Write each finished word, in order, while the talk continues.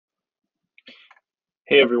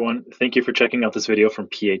Hey everyone, thank you for checking out this video from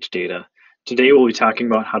phData. Today we'll be talking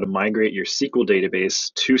about how to migrate your SQL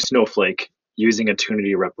database to Snowflake using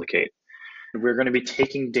Attunity Replicate. We're going to be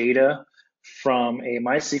taking data from a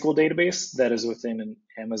MySQL database that is within an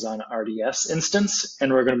Amazon RDS instance,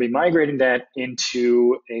 and we're going to be migrating that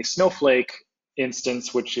into a Snowflake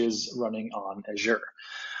instance which is running on Azure.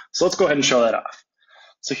 So let's go ahead and show that off.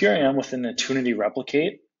 So here I am within Attunity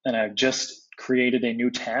Replicate, and I've just created a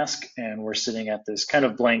new task, and we're sitting at this kind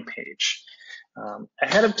of blank page.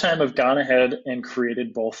 Ahead of time, I've gone ahead and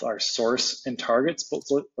created both our source and targets, but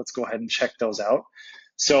let's go ahead and check those out.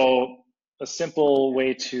 So a simple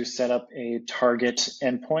way to set up a target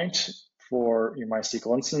endpoint for your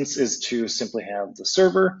MySQL instance is to simply have the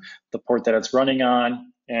server, the port that it's running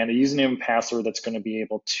on, and a username and password that's going to be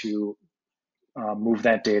able to move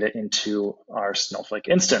that data into our Snowflake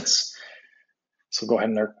instance. So go ahead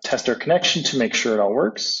and test our connection to make sure it all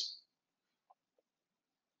works.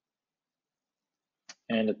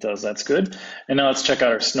 And it does, that's good. And now let's check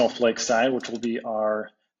out our Snowflake side, which will be our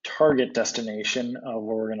target destination of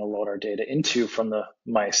where we're going to load our data into from the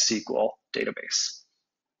MySQL database.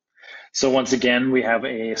 So once again, we have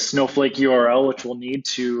a Snowflake URL, which we'll need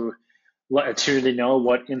to let Attunity know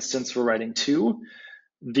what instance we're writing to.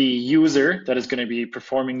 The user that is going to be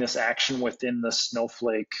performing this action within the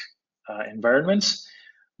Snowflake environment,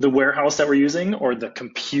 the warehouse that we're using, or the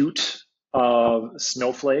compute of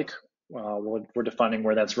Snowflake, we're defining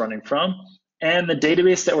where that's running from, and the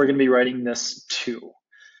database that we're going to be writing this to.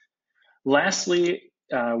 Lastly,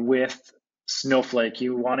 with Snowflake,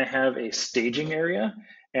 you want to have a staging area,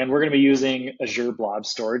 and we're going to be using Azure Blob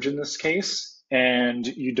Storage in this case, and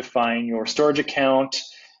you define your storage account,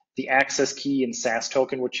 the access key and SAS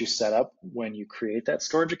token, which you set up when you create that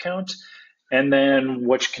storage account, and then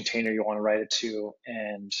which container you want to write it to.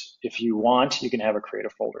 And if you want, you can have a create a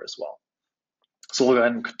folder as well. So we'll go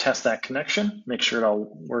ahead and test that connection, make sure it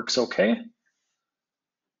all works okay.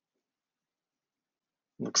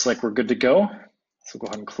 Looks like we're good to go. So go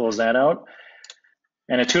ahead and close that out.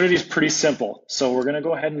 And Attunity is pretty simple. So we're going to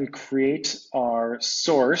go ahead and create our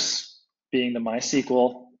source, being the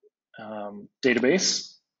MySQL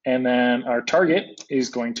database. And then our target is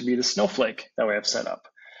going to be the Snowflake that we have set up.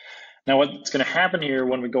 Now what's going to happen here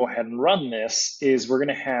when we go ahead and run this is we're going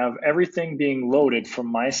to have everything being loaded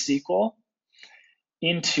from MySQL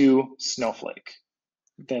into Snowflake.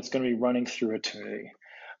 That's going to be running through Attunity.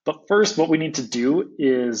 But first, what we need to do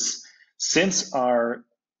is, since our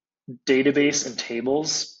database and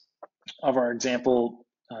tables of our example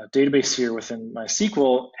database here within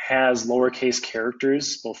MySQL has lowercase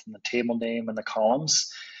characters, both in the table name and the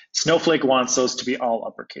columns, Snowflake wants those to be all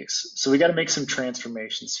uppercase. So we got to make some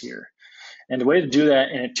transformations here. And the way to do that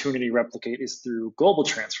in Attunity Replicate is through global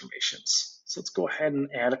transformations. So let's go ahead and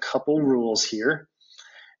add a couple rules here.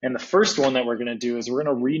 And the first one that we're going to do is we're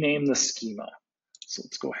going to rename the schema. So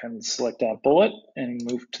let's go ahead and select that bullet and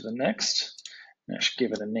move to the next. And I should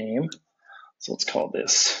give it a name. So let's call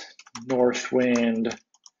this Northwind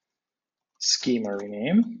Schema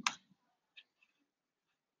Rename.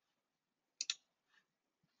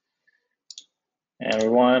 And we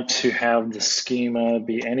want to have the schema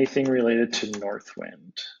be anything related to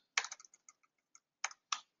Northwind.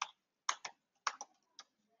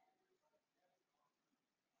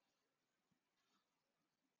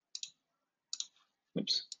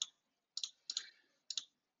 Oops.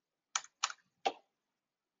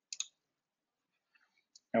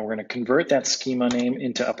 Now we're going to convert that schema name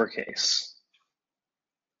into uppercase.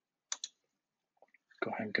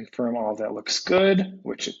 Go ahead and confirm all of that looks good,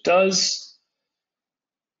 which it does.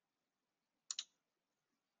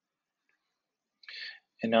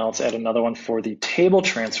 And now let's add another one for the table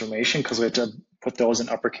transformation because we have to put those in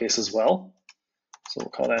uppercase as well. So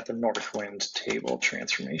we'll call that the Northwind table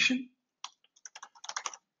transformation.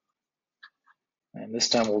 And this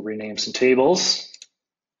time we'll rename some tables.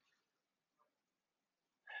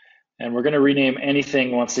 And we're going to rename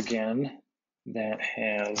anything once again that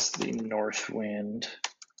has the Northwind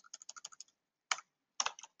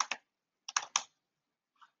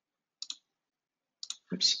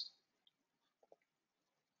oops.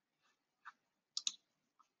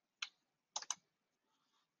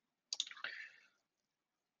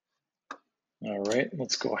 All right,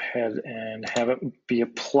 let's go ahead and have it be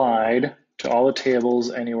applied to all the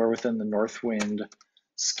tables anywhere within the Northwind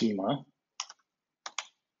schema.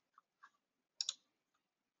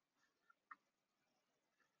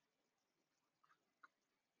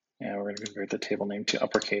 And we're going to convert the table name to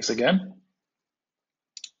uppercase again.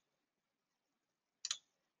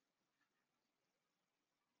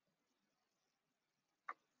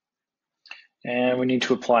 And we need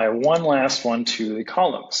to apply one last one to the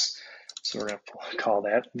columns. So we're going to call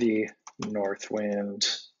that the Northwind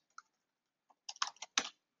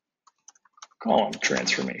column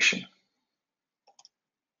transformation.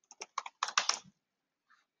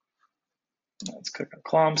 Let's click on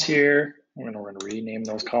columns here. We're going to rename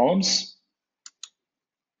those columns.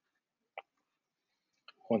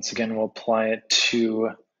 Once again, we'll apply it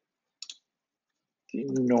to the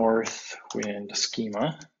Northwind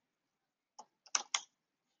schema.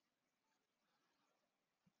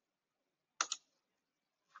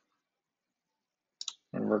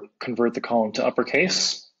 And we'll convert the column to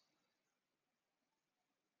uppercase.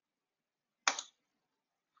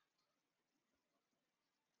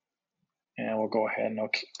 And we'll go ahead and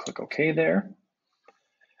click OK there.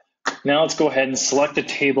 Now let's go ahead and select the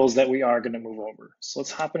tables that we are going to move over. So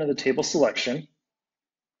let's hop into the table selection.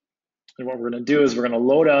 And what we're going to do is we're going to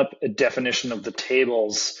load up a definition of the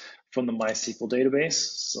tables from the MySQL database.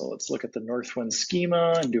 So let's look at the Northwind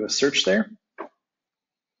schema and do a search there.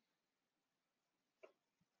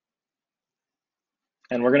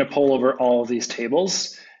 And we're going to pull over all of these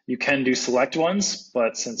tables. You can do select ones,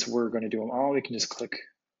 but since we're going to do them all, we can just click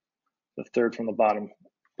the third from the bottom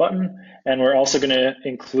button. And we're also going to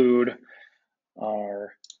include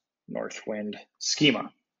our Northwind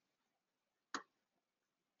schema.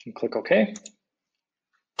 And click OK.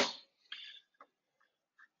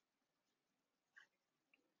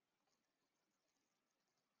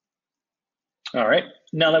 All right,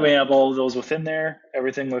 now that we have all of those within there,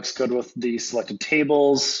 everything looks good with the selected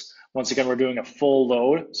tables. Once again, we're doing a full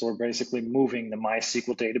load. So we're basically moving the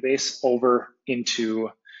MySQL database over into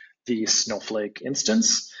the Snowflake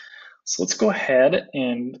instance. So let's go ahead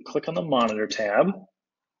and click on the Monitor tab.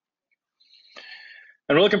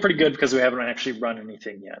 And we're looking pretty good because we haven't actually run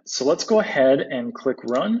anything yet. So let's go ahead and click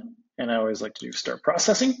Run. And I always like to do Start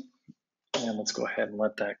Processing. And let's go ahead and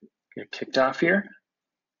let that get kicked off here.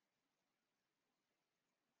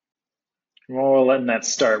 While we're letting that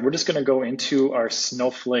start, we're just going to go into our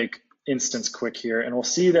Snowflake instance quick here, and we'll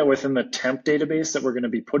see that within the temp database that we're going to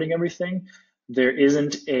be putting everything, there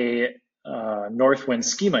isn't a Northwind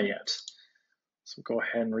schema yet. So go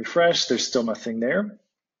ahead and refresh. There's still nothing there.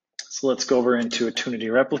 So let's go over into Attunity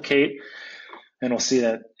Replicate, and we'll see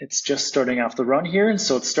that it's just starting off the run here, and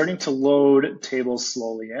so it's starting to load tables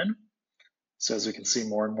slowly in. So as we can see,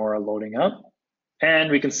 more and more are loading up,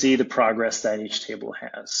 and we can see the progress that each table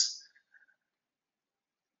has.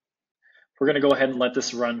 We're going to go ahead and let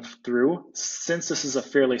this run through. Since this is a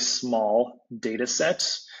fairly small data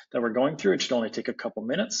set that we're going through, it should only take a couple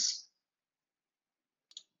minutes.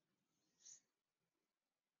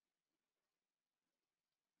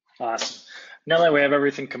 Awesome. Now that we have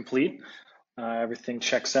everything complete, everything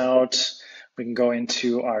checks out, we can go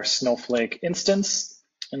into our Snowflake instance,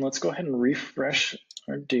 and let's go ahead and refresh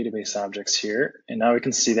our database objects here. And now we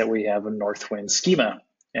can see that we have a Northwind schema,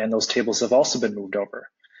 and those tables have also been moved over.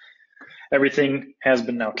 Everything has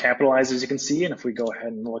been now capitalized, as you can see, and if we go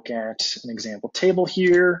ahead and look at an example table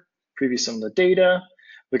here, preview some of the data,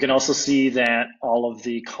 we can also see that all of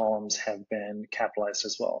the columns have been capitalized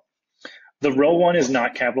as well. The row one is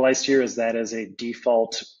not capitalized here, as that is a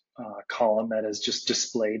default column that is just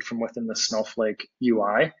displayed from within the Snowflake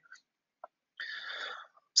UI.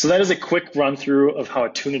 So that is a quick run through of how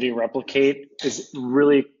Attunity Replicate is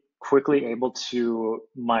really quickly able to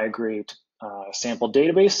migrate sample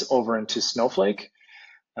database over into Snowflake.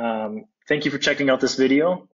 Thank you for checking out this video.